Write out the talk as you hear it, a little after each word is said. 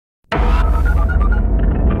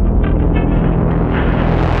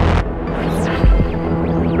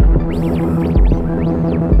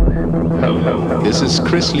This is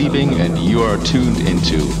Chris Liebing, and you are tuned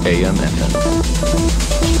into AMFM.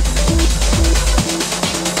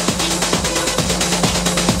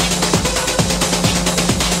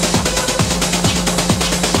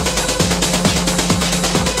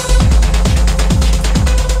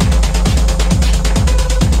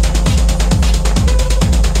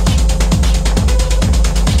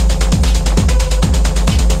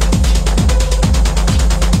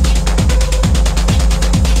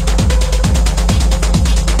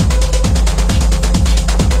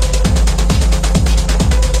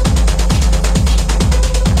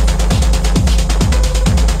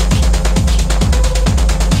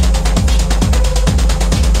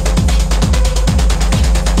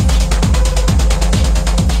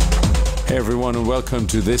 Welcome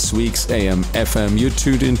to this week's AMFM. You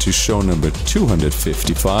tuned into show number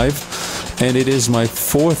 255, and it is my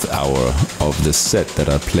fourth hour of the set that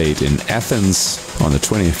I played in Athens on the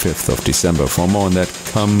 25th of December. For more on that,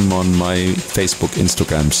 come on my Facebook,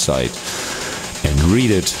 Instagram site and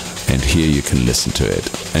read it, and here you can listen to it.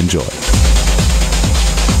 Enjoy.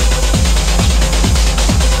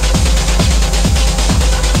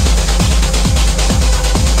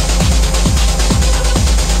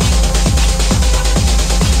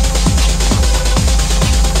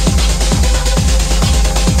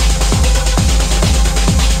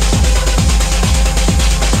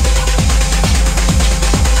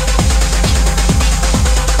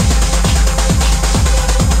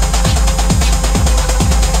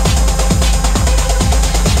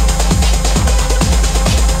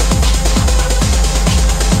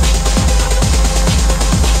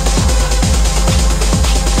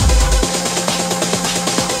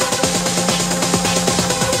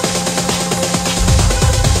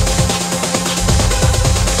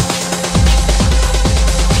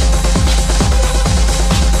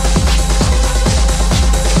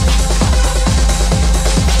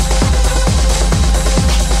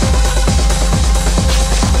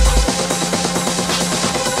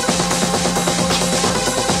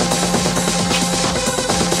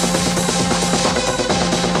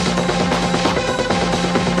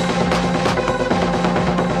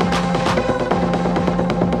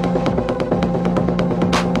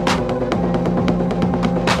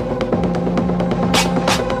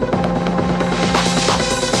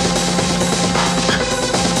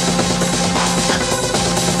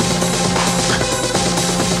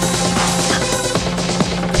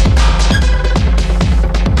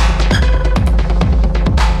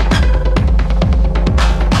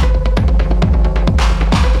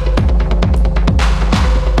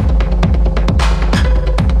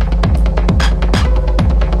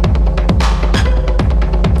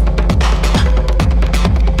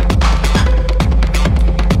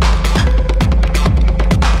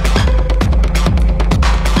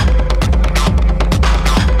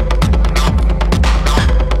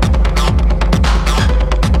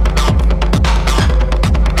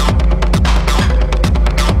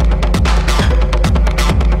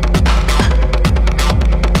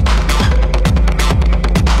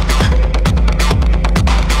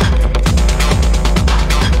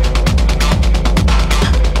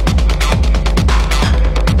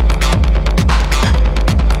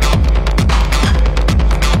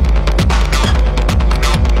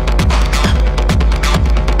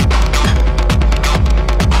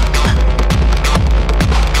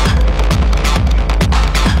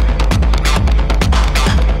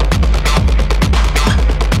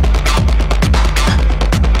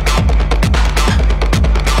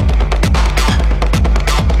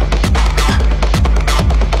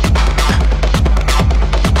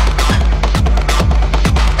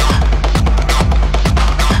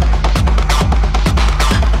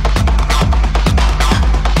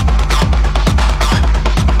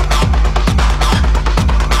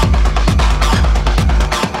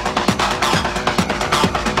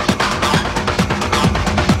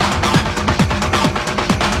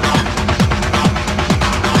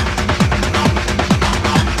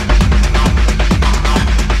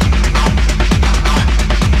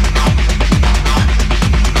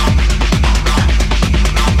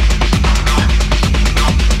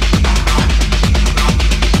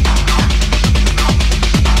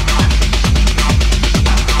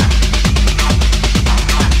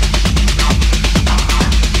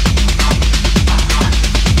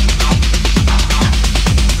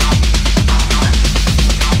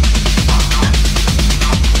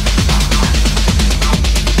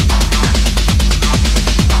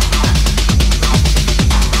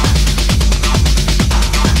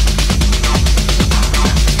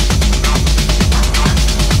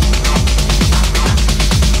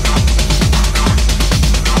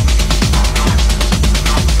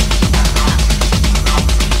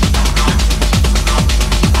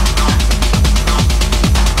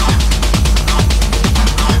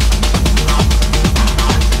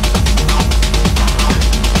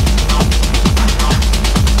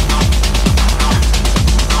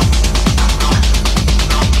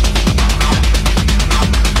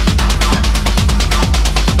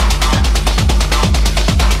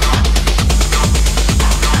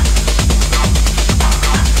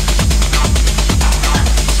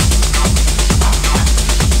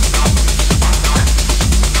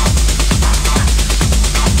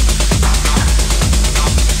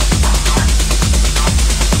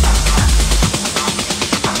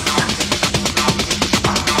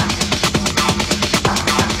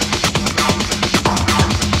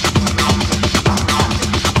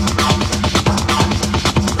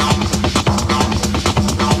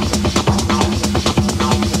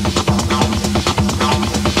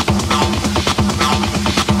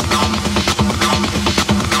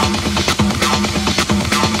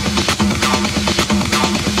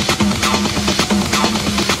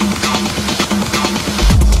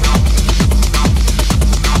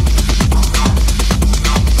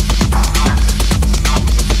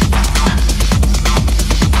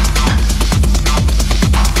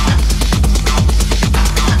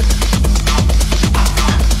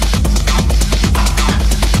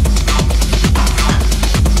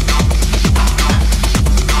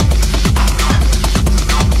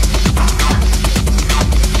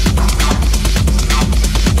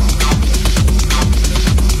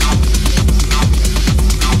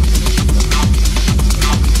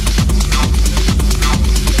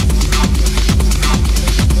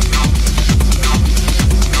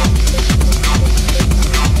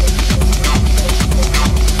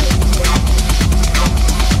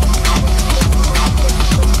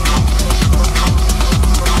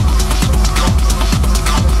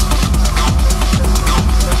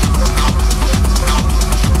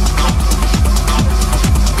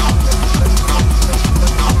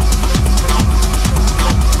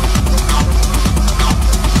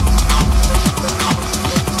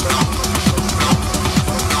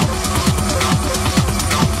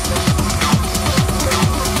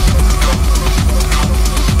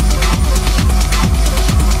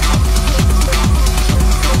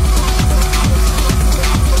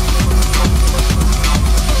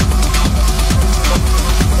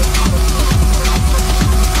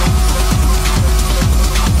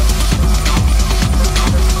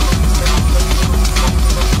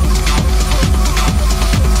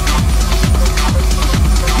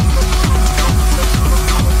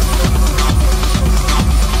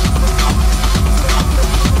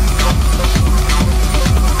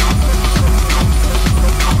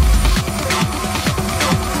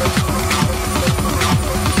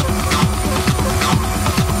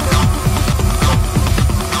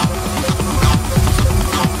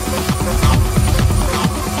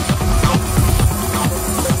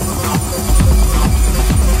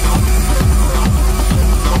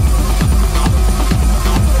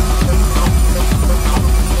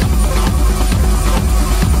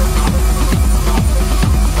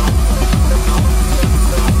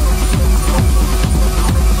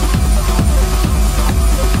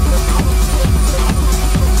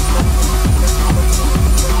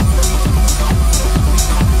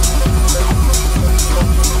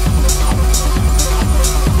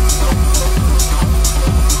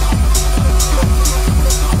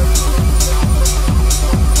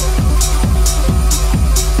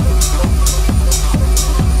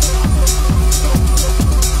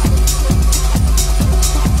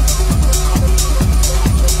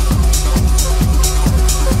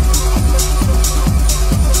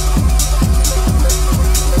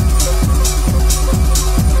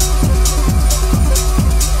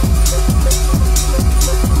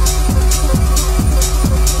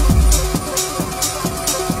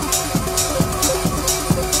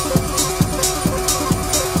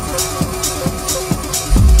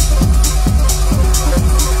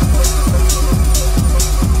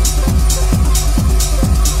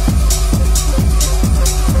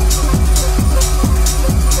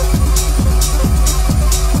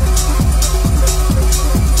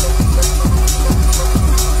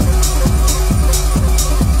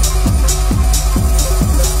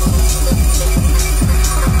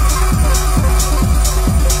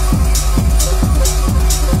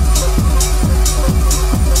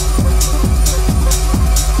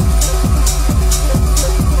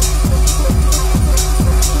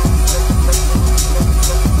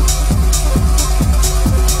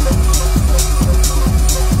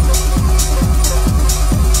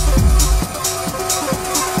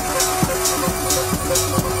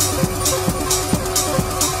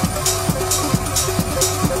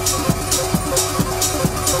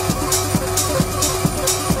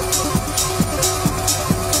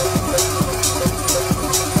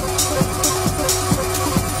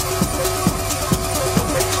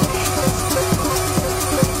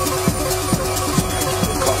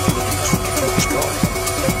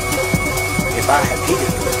 I had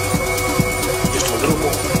hated her just a little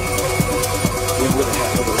more, we would have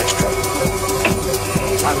had a little less trouble.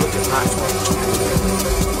 I look at my friends,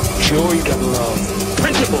 sure you got love,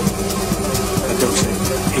 principle. I don't say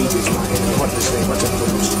hate is mine. What do they say? What's that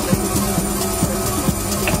blues?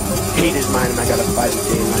 Hate is mine and I gotta fight it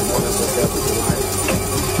day and night. One of the devils alive.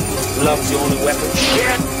 Love's the only weapon.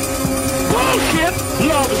 Shit! Bullshit!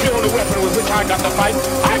 Love is the only weapon with which I got to fight.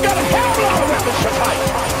 I got a hell of a lot of weapons to fight.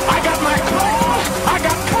 I got my claws, I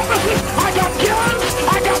got compasses, I got guns,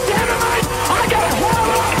 I got dynamite, I got a hell of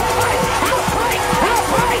a lot to fight. I'll fight, I'll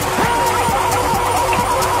fight,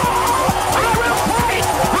 I will fight,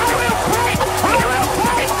 I will fight, I will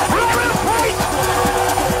fight, I will fight.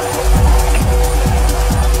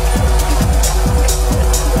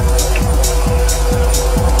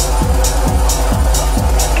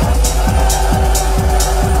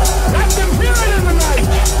 Let them hear it in the night.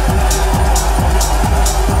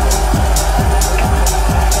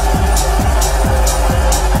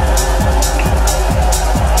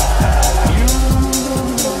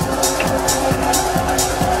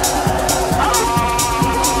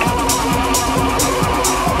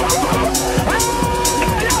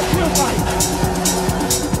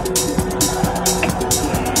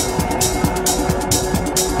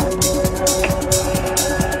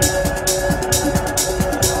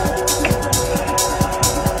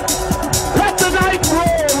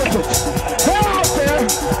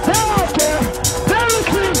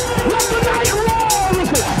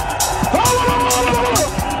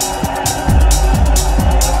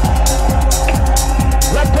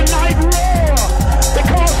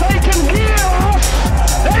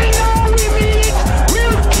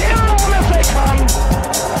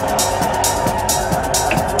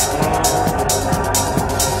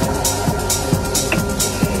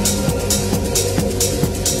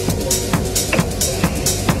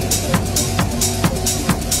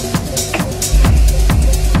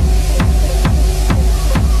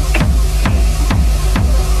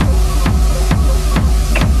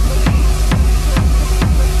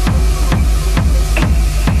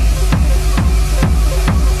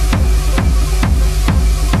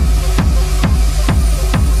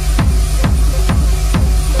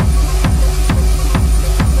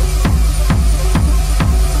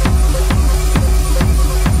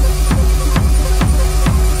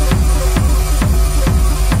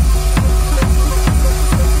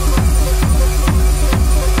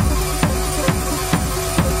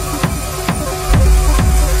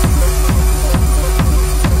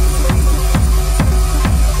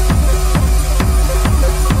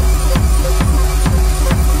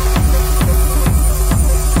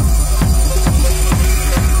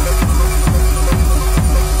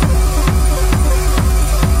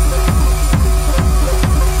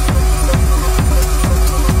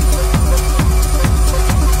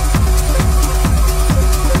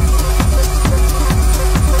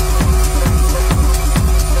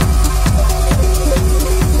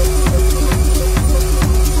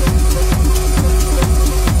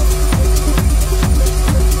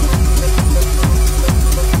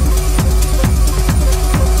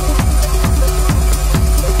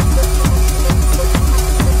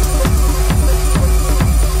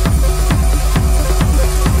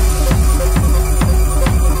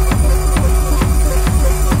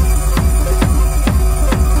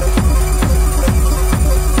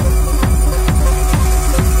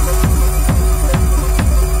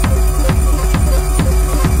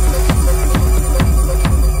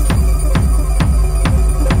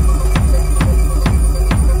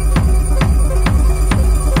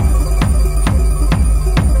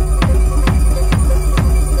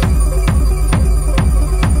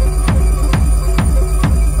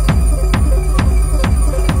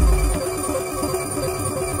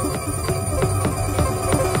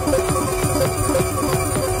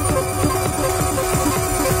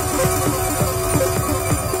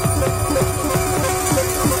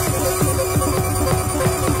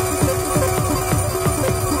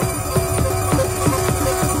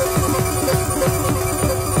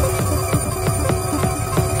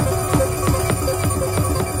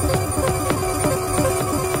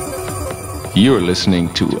 You're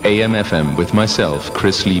listening to AMFM with myself,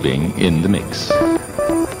 Chris Liebing, in the mix.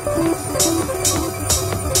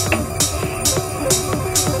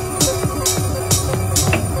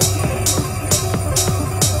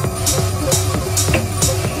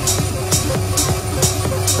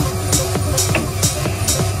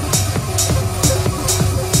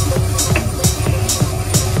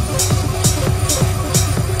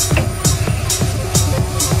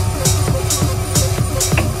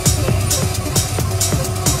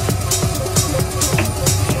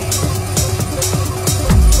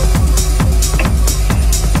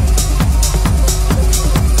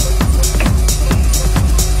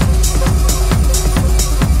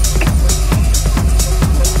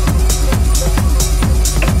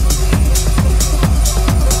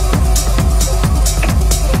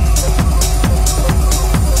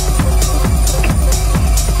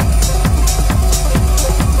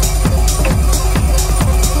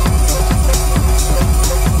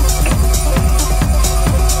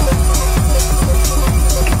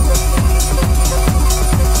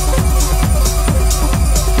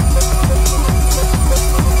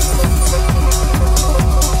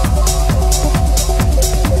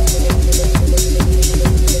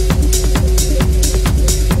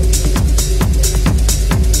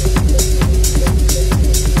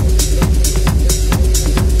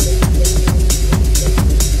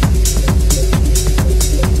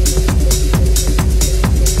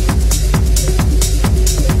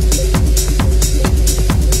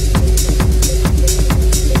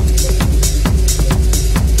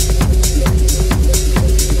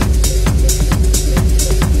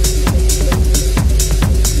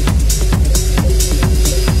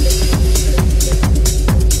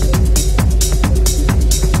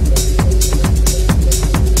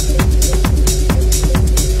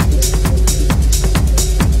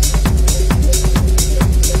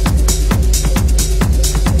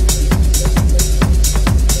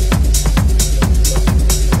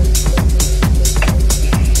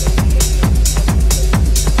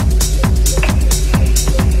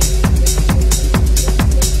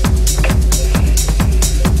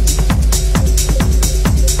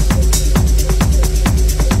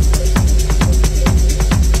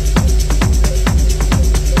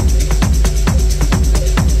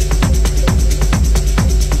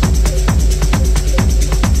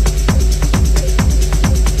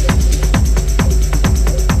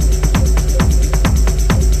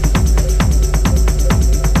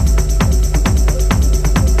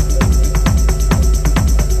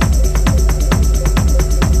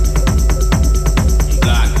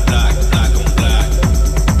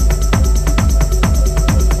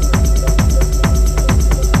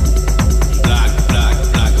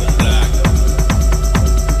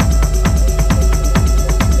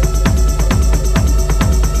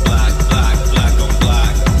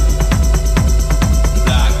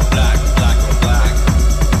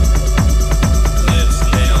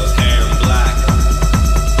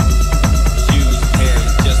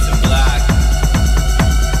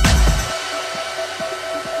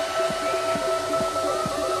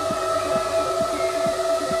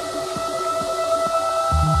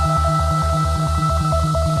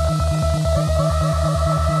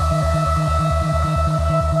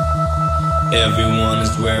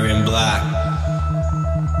 is wearing black.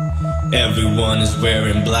 Everyone is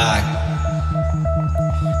wearing black.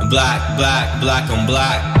 Black, black, black on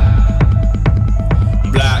black.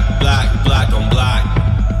 Black, black, black on black.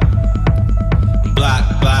 Black,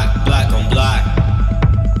 black, black on black.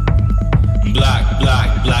 Black,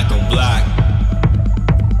 black, black on black.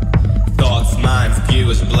 Thoughts, minds, view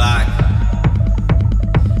is black.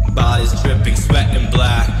 Bodies dripping, sweating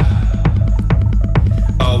black.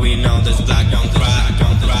 All we know there's black on black,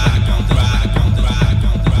 on black, on black, on black,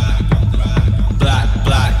 on black, on black. Black,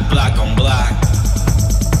 black, black on black.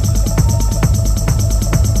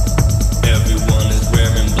 Everyone is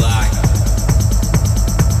wearing black.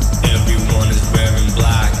 Everyone is wearing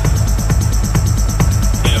black.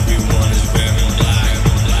 Everyone is wearing black,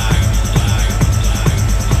 black,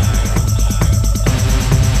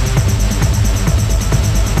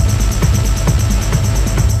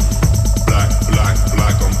 black, black, black,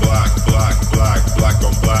 black on black, black, black, black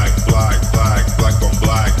on black, black, black, black on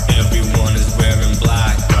black. Everyone is wearing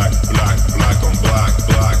black. Black, black, black on black,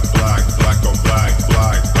 black, black, black on black,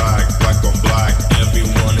 black, black, black on black.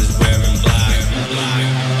 Everyone is wearing black.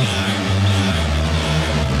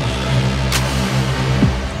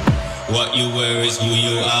 What you wear is who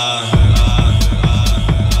you are.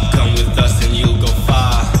 Come with us and you'll go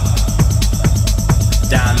far.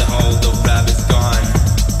 Down the hole the rabbit's gone.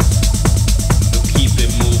 We'll keep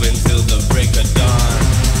it moving till the break of dawn.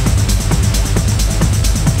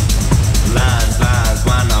 Lines, lines,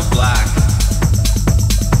 why not black?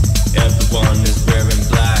 Everyone is wearing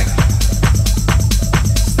black.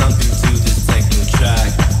 Something to this techno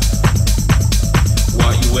track.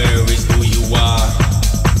 What you wear is who you are.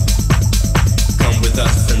 Come with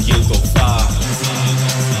us and you'll go far.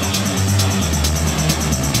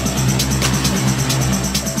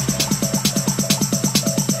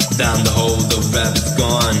 Down the hole the rabbit's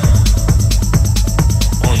gone.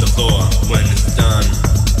 On the floor when it's done.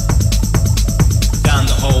 Down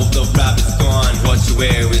the hole the rabbit's gone. What you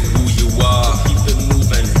wear is who you are. Keep it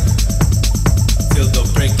moving till the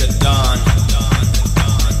break of dawn.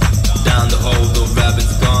 Down the hole the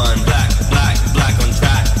rabbit's gone. Black, black, black on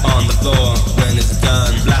track. On the floor when it's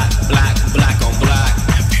done. Black, black, black on black.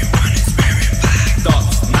 Everyone is wearing black.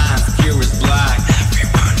 Thoughts, minds, pure as black.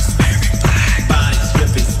 Everyone is wearing black. Bodies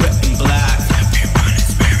dripping, sweating black. Everyone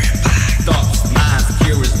is wearing black. Thoughts, minds,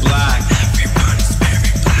 pure as black. Everyone is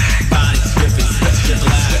wearing black. Bodies dripping, sweating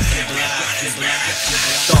black.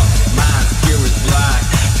 Thoughts, minds, pure as black.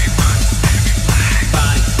 Everyone is wearing black.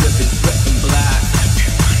 Bodies dripping, sweating black.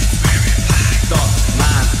 Everyone is wearing black. Thoughts,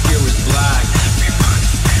 minds, pure as black. Everyone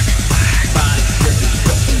is wearing black. Bodies dripping,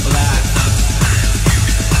 sweating black.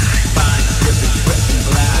 Bodies dripping, sweating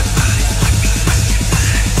black.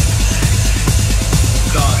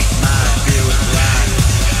 Thoughts, minds, pure as black.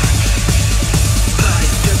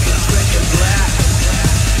 Bodies dripping, sweating black.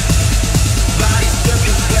 Bodies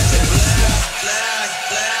dripping, sweating black. Black,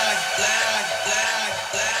 black, black, black,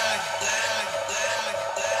 black, black, black,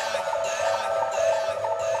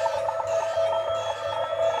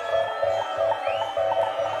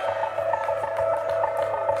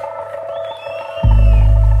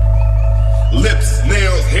 Lips,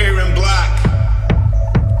 nails, hair in black.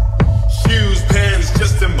 Shoes, pants,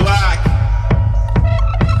 just in black.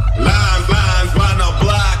 Lines, lines, why not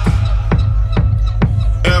black?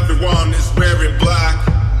 Everyone is wearing black.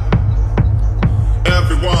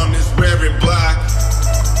 Everyone is wearing black.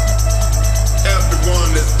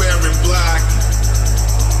 Everyone is wearing black.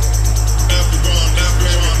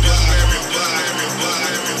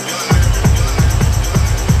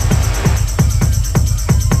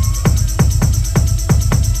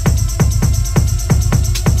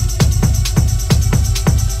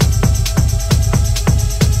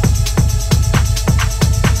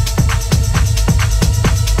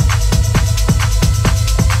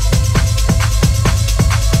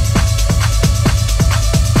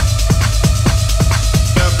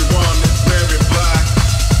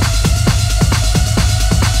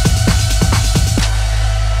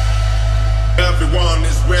 Everyone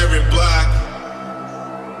is wearing black. Wearing black. Wearing black. Wearing black.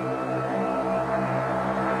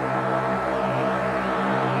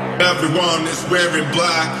 Everyone is wearing black. Everyone is wearing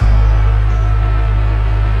black.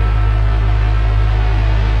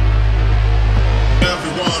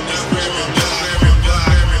 Everyone is wearing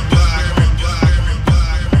black.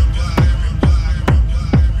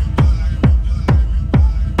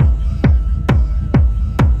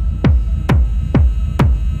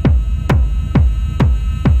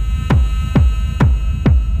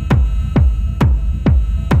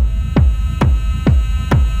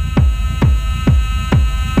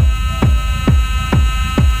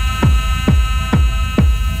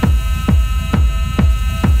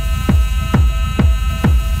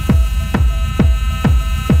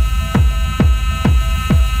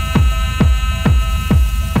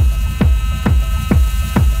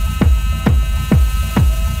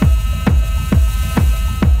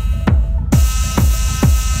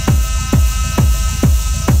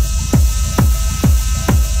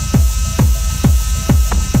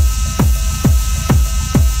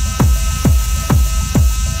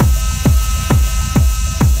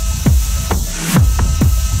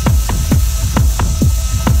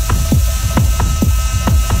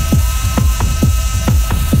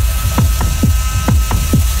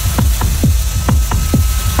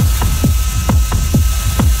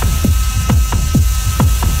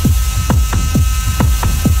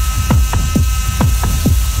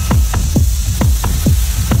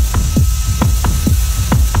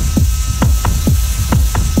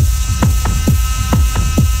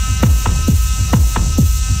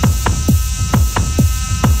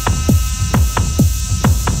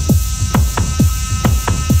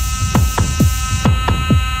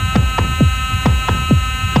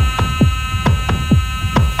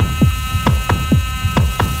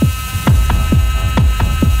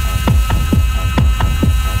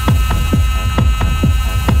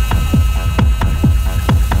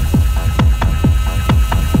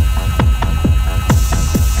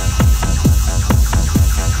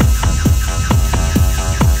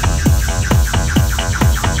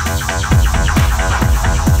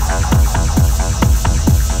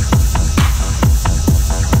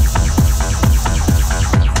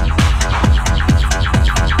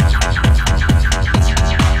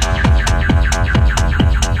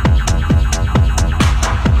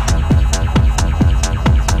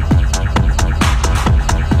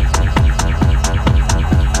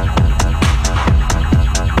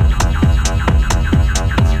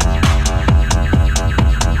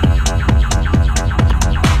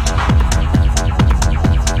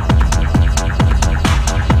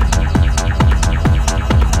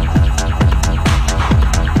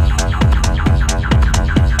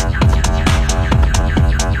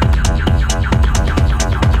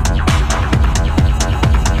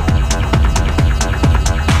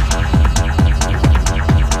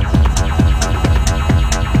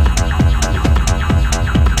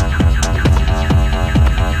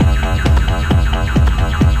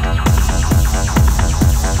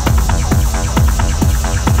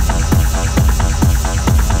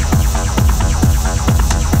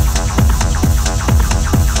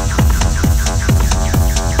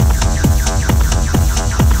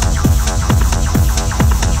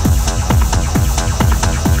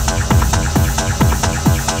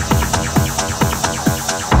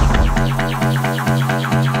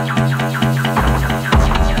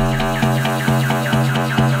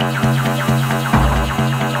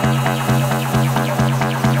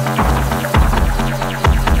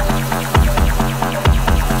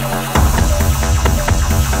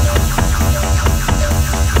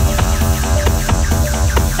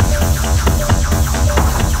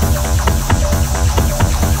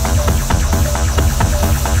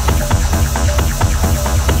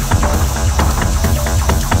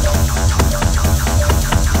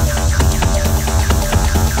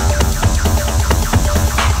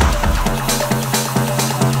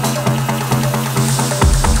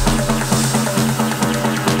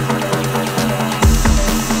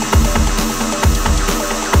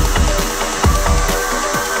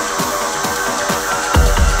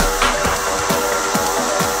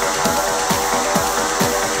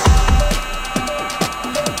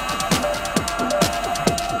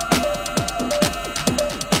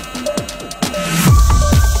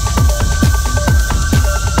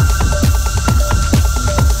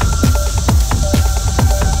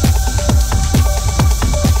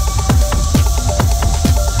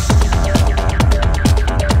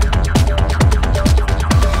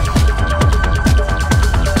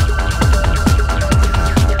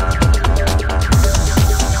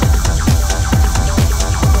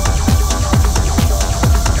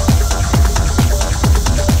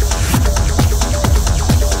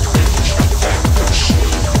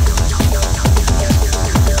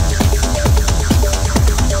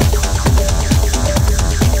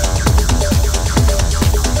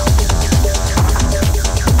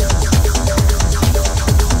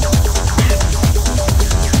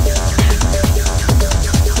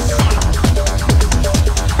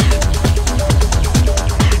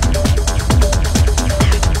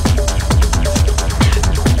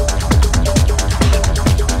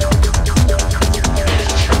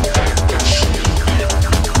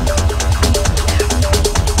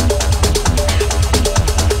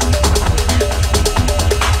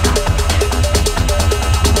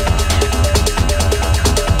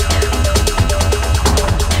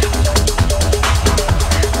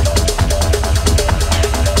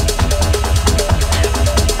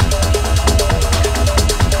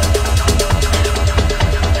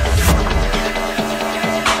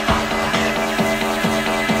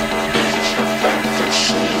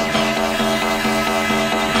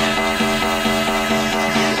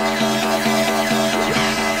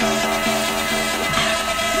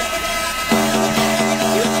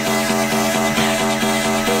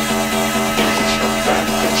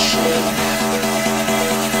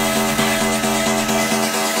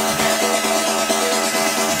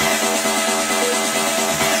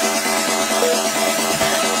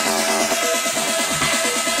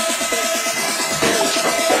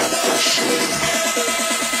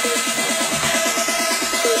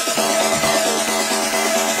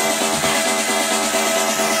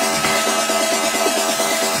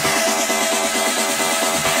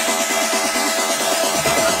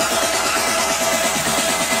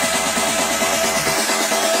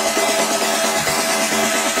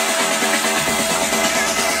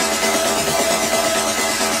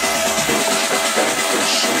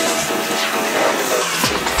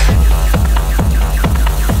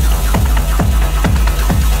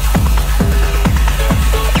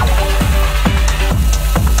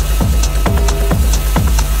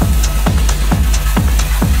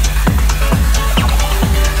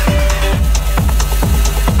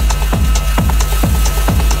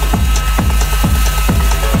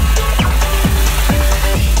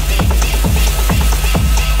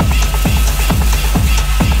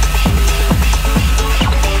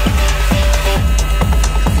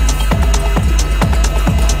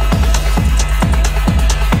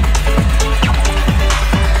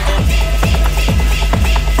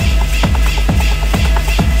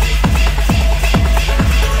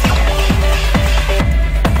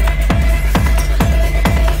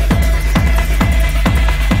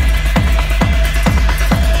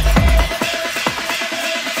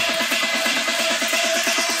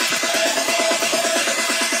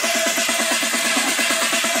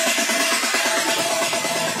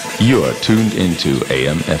 tuned into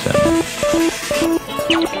AMFM.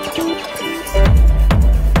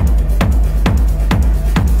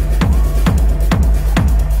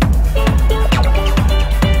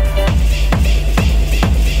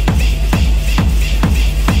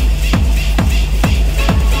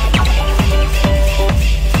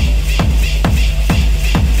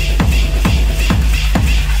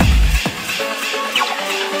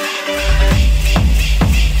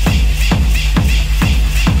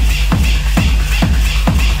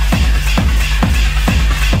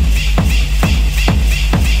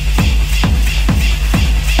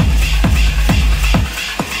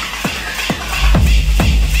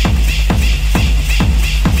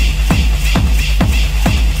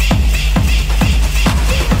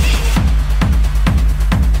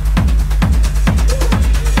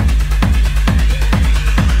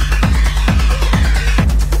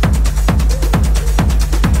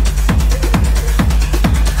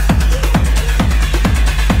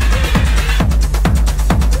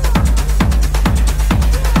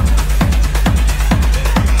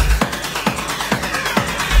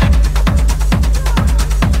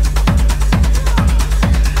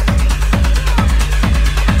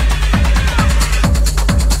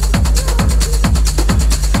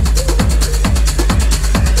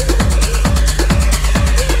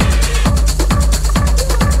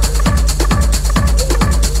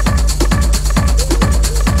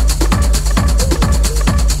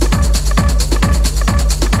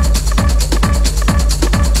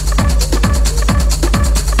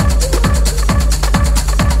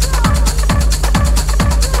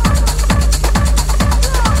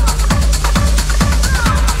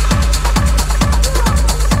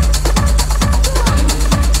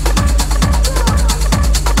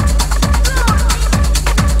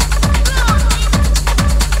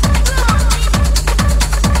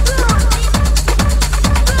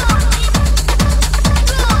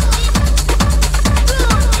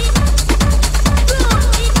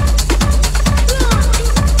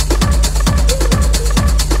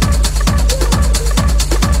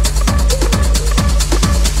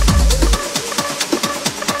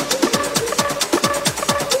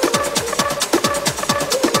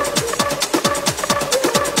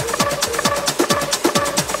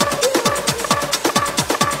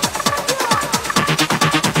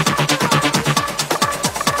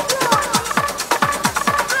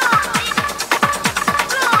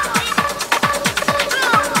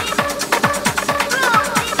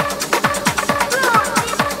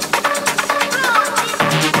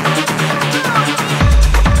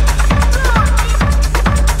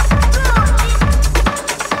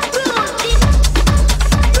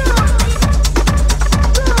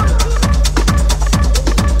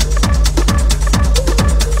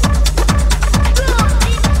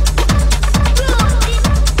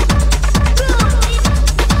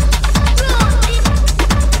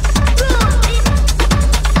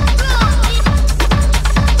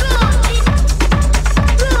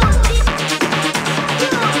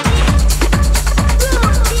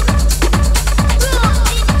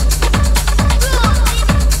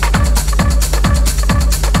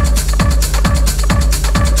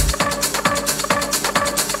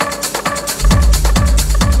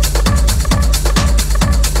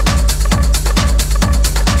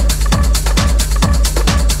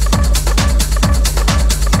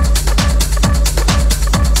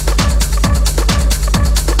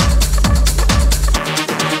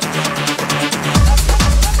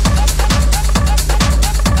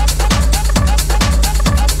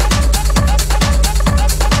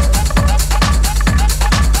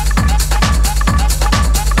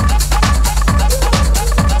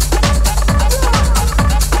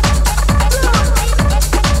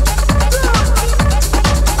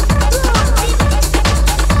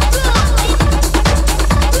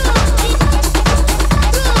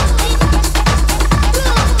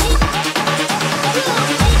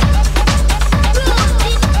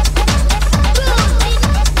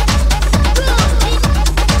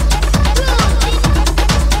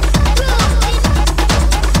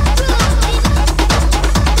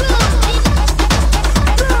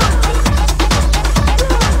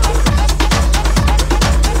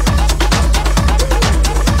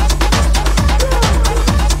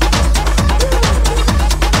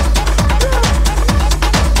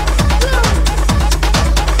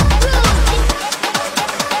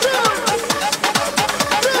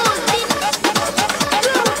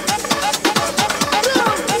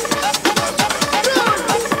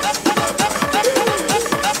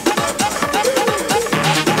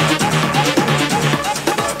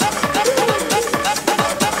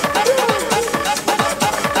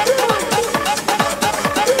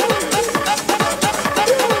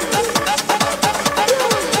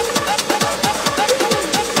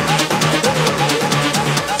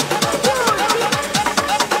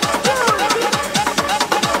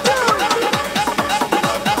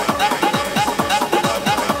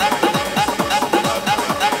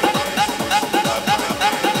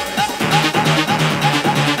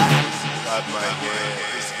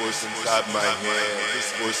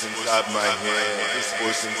 inside my head, this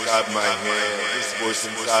voice inside my head, this voice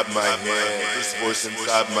inside my head, this voice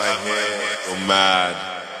inside my head. So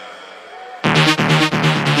mad.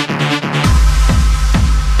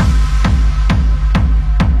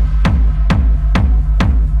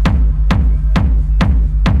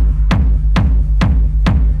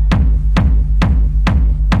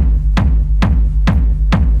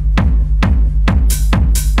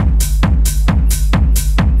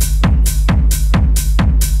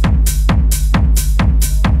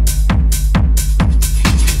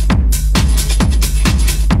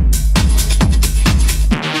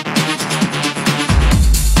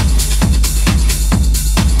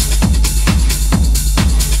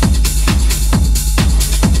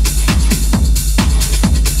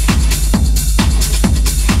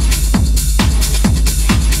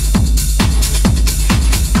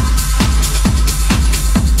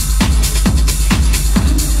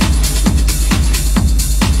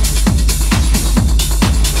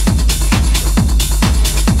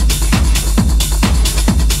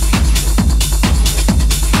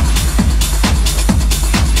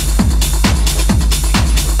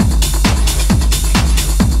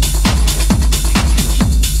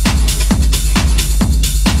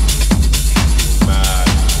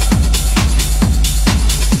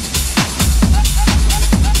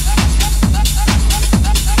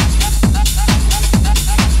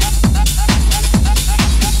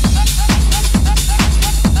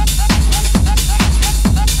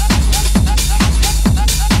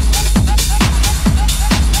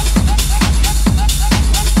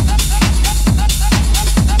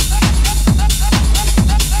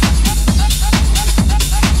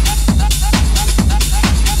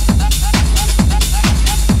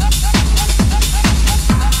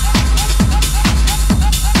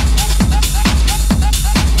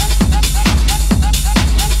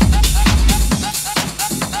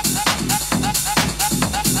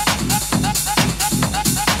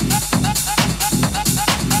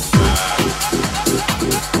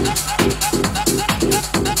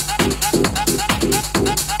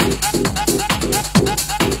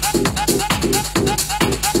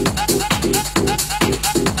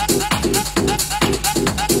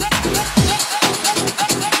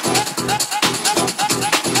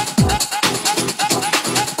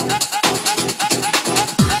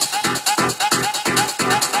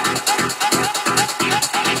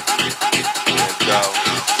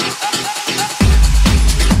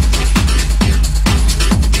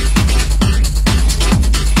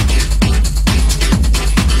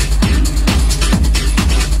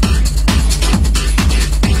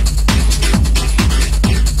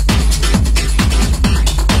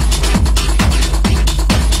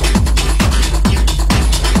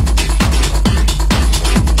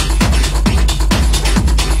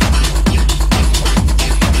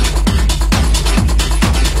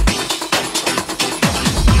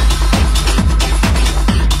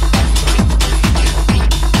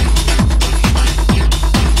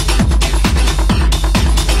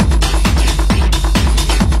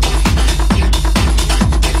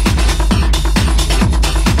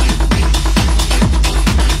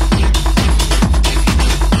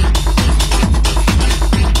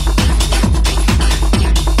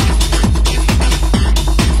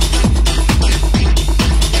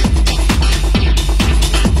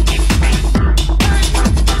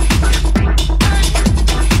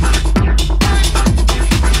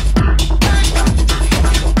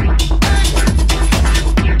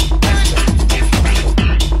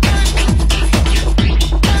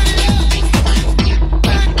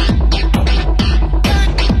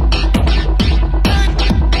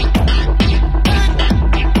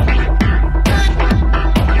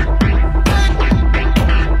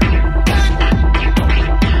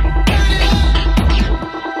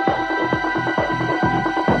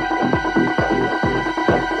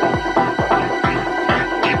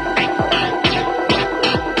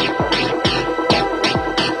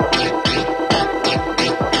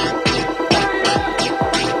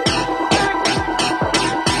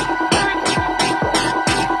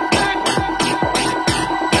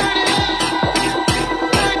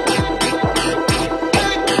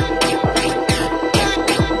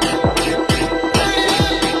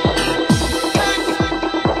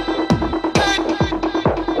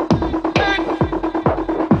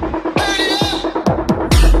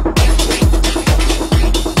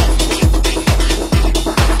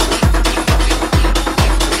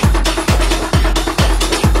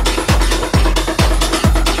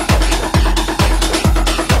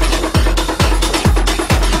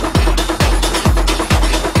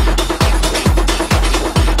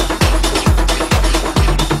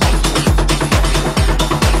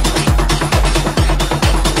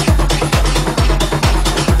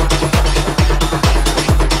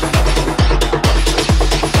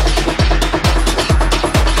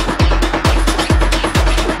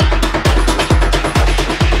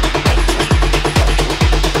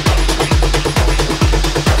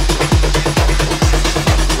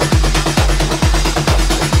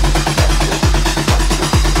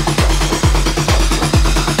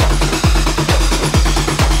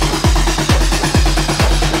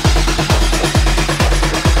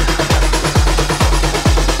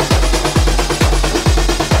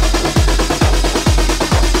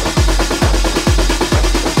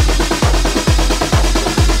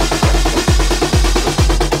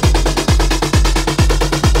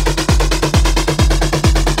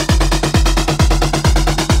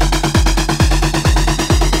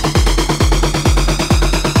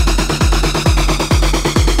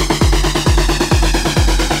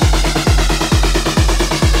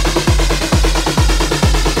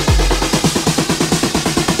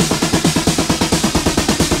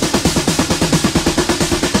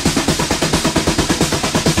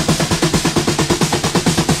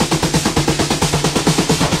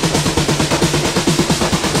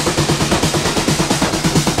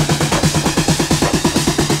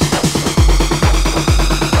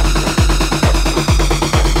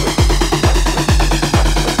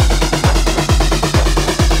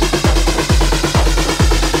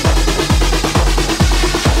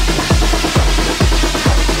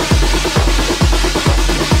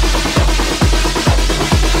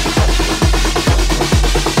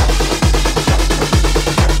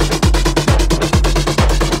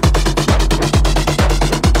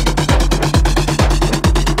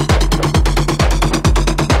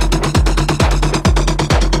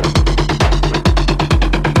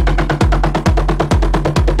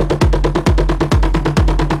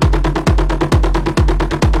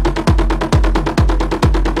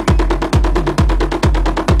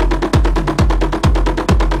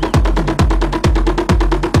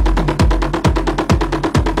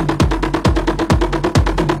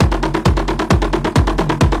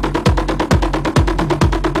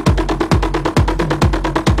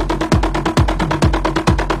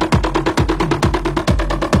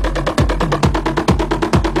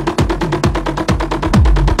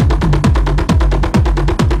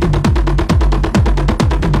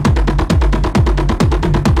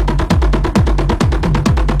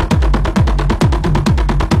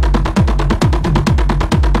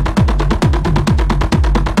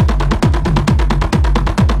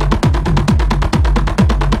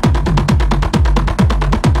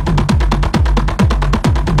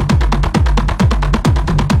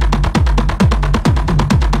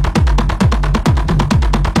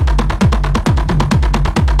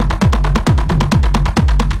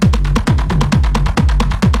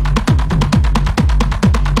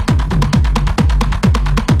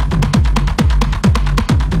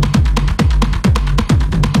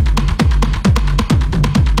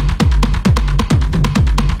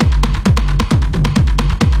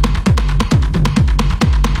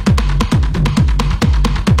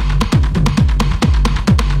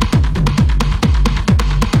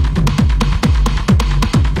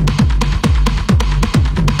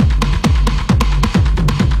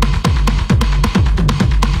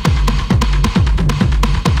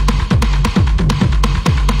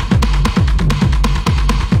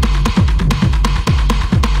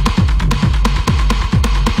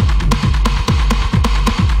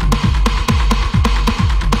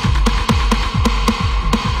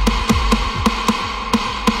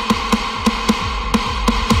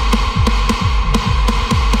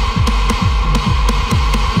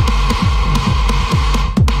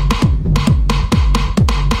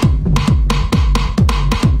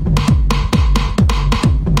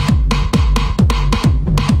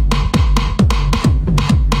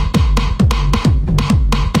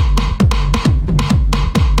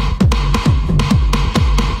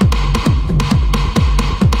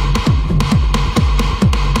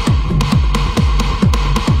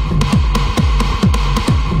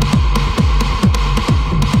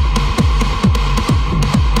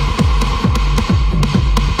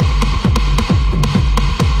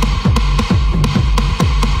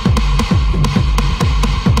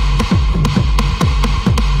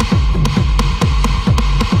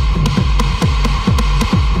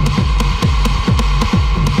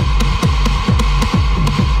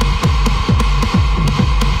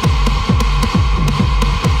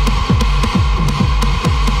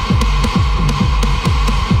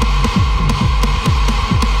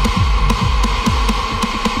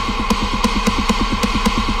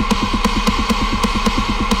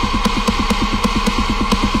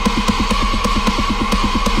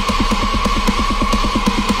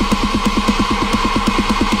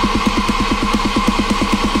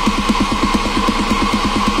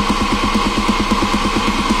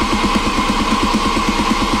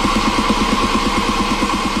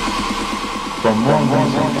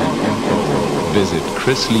 visit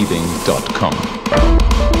chrisliebing.com.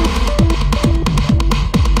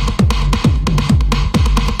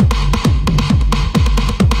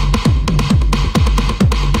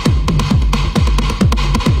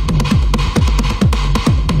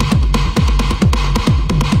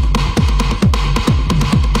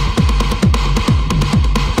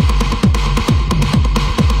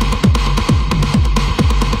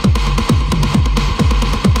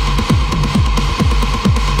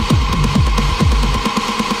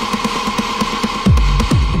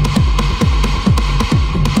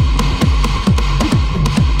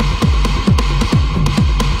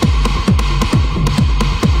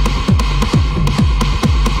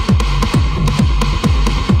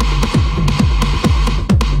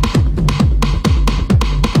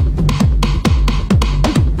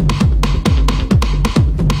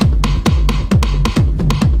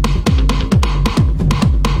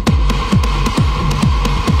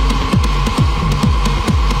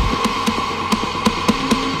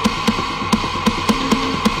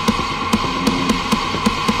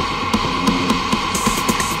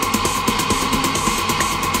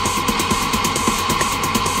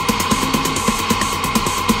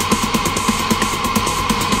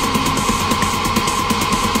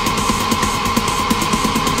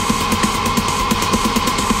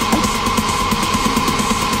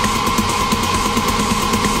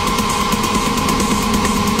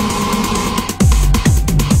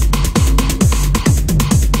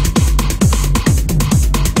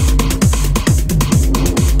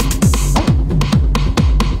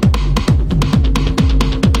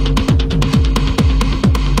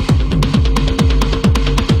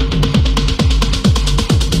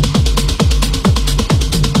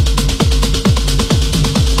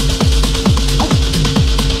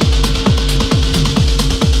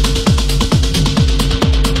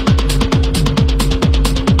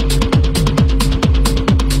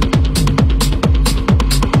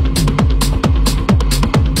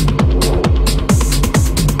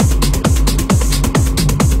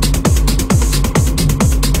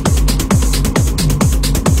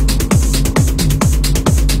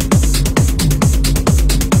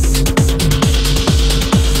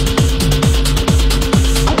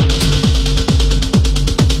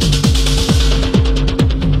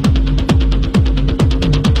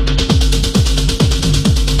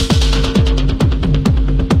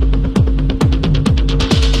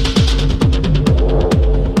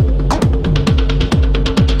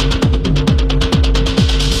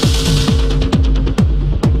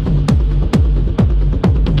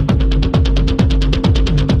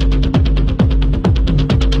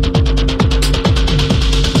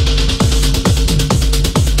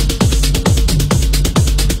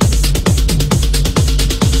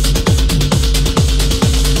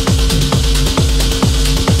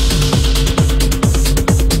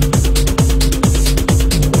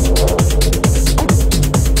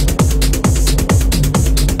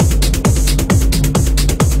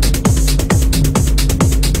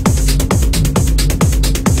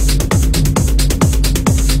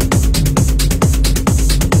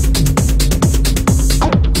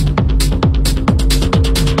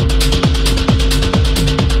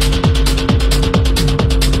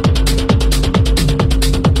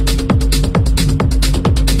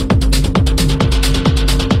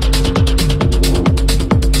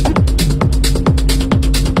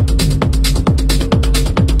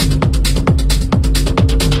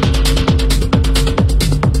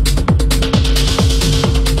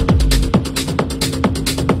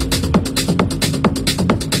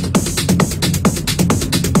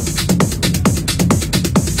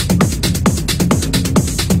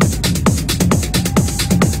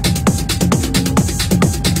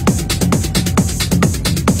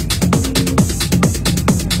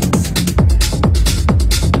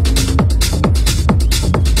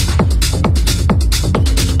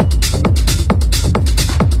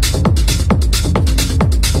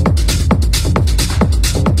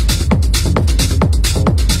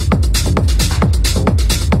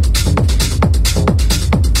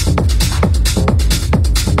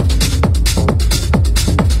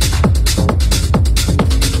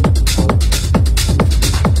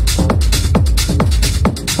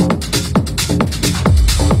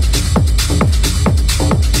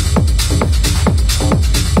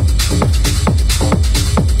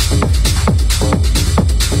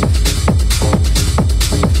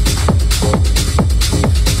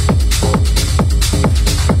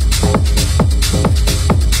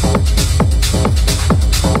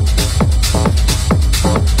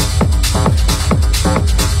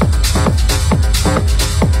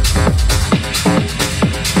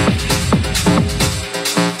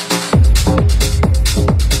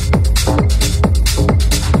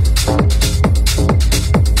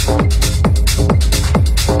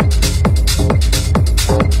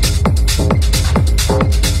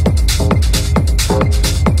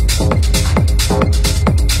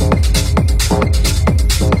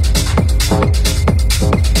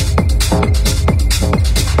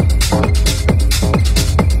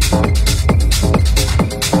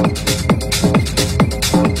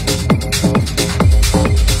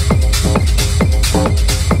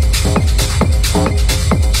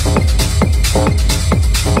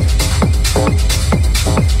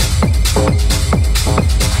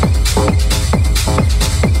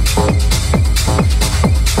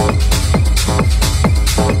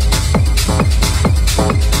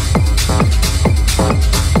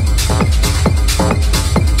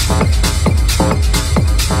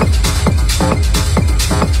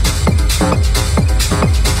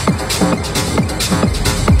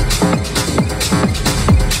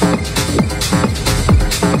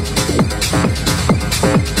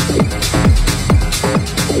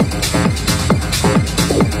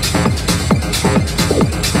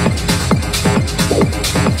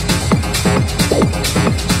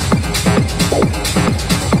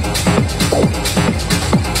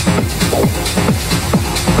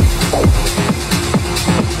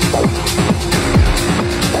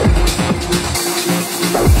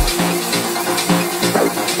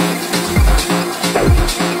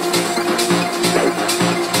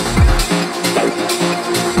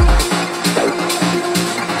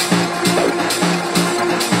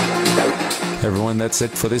 that's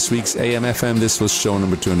it for this week's AMFM. This was show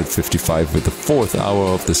number 255 with the 4th hour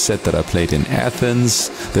of the set that I played in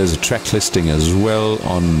Athens. There's a track listing as well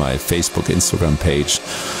on my Facebook, Instagram page.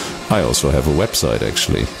 I also have a website,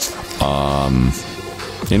 actually.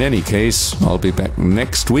 In any case, I'll be back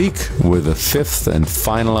next week with the 5th and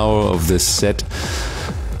final hour of this set,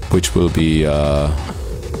 which will be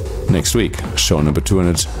next week, show number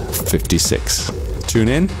 256. Tune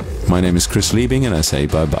in. My name is Chris Liebing, and I say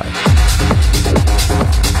bye-bye.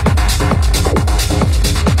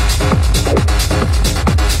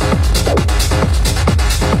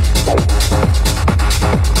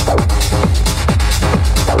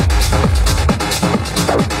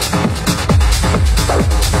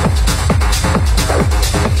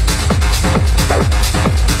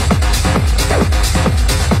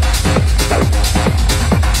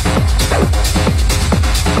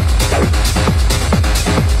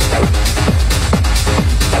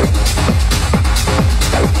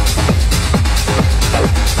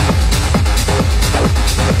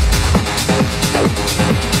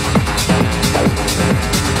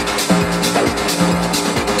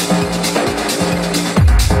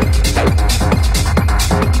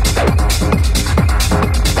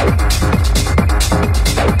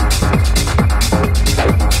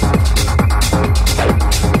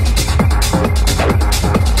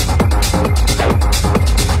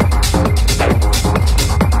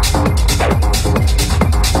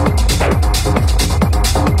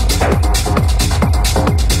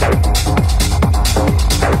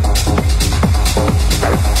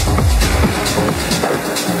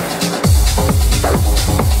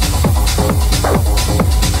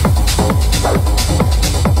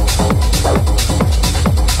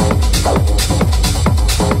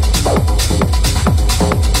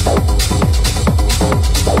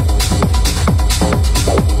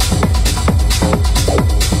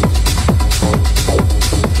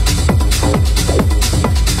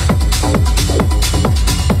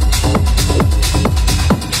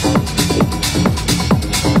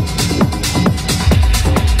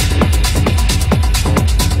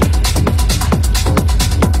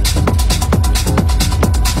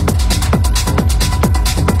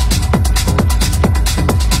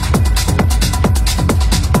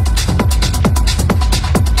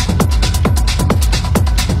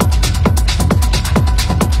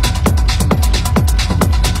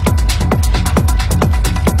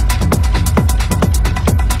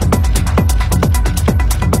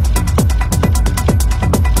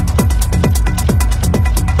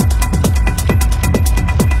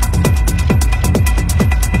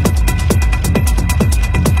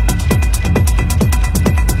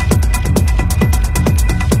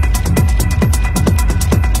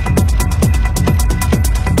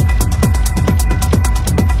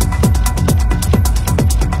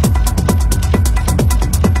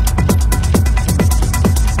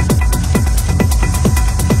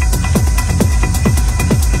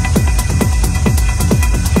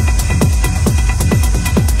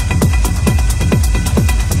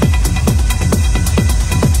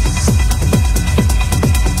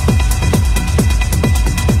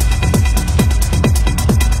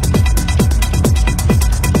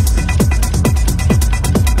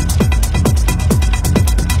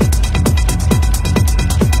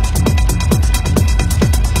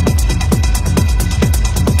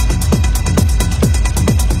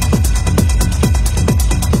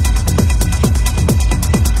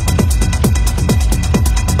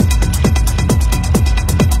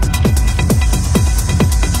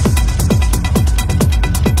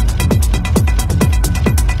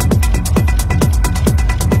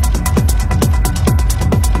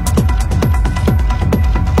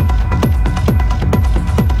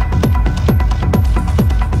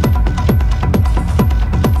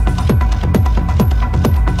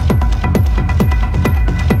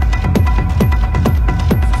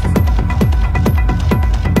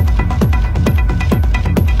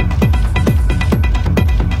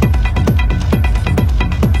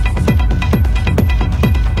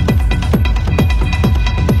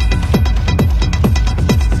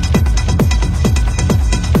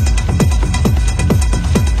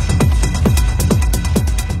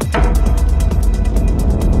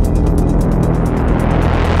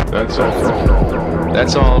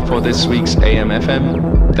 That's all for this week's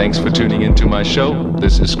AMFM. Thanks for tuning into my show.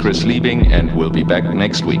 This is Chris Liebing, and we'll be back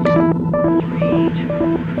next week.